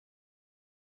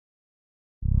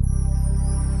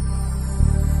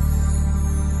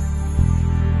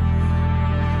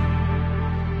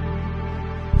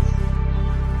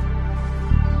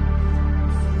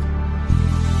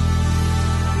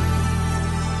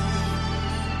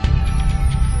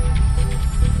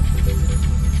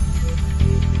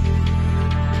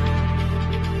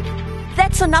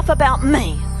that's enough about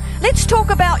me. Let's talk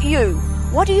about you.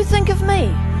 What do you think of me?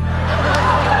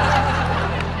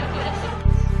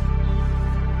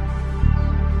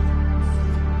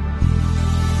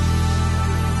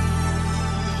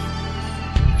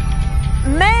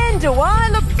 Man, do I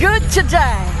look good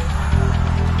today.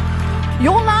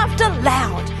 Your laughter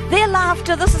loud. Their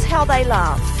laughter, this is how they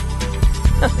laugh.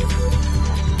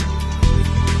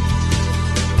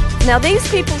 Now these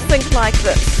people think like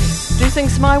this. Do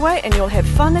things my way and you'll have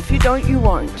fun. If you don't, you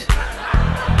won't.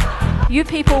 You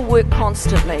people work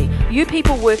constantly. You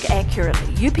people work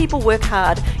accurately. You people work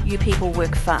hard. You people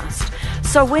work fast.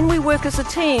 So when we work as a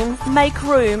team, make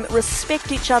room,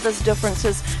 respect each other's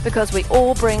differences, because we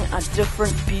all bring a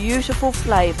different, beautiful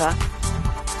flavour.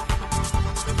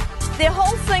 Their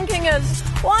whole thinking is,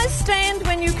 why stand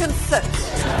when you can sit?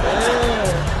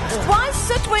 Why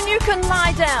sit when you can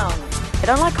lie down? They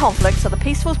don't like conflict, so the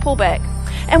peacefuls pull back.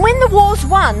 And when the war's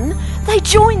won, they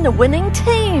join the winning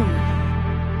team.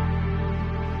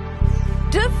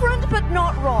 Different but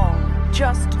not wrong,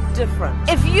 just different.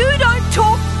 If you don't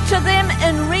talk to them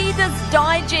in Reader's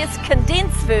Digest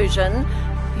condensed version,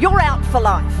 you're out for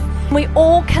life. We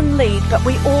all can lead, but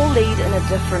we all lead in a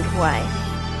different way.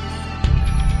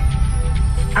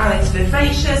 Alex is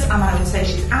vivacious, and I would say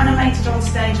she's animated on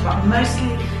stage, but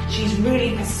mostly she's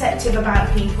really perceptive about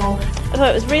people. I thought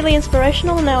it was really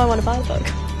inspirational, and now I want to buy the book.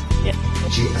 Yeah.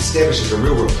 She establishes a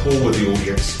real rapport with the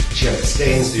audience, she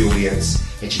understands the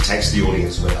audience, and she takes the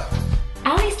audience with her.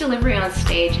 Ali's delivery on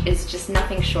stage is just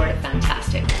nothing short of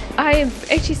fantastic. I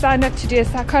actually signed up to do a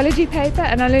psychology paper,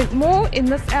 and I learned more in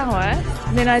this hour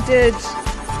than I did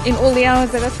in all the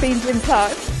hours that I spent in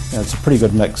class. It's a pretty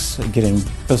good mix, getting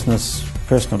business,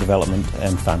 personal development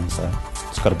and fun, so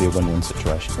it's got to be a win-win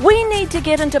situation. We need to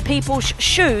get into people's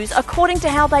shoes according to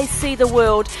how they see the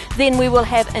world, then we will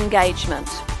have engagement.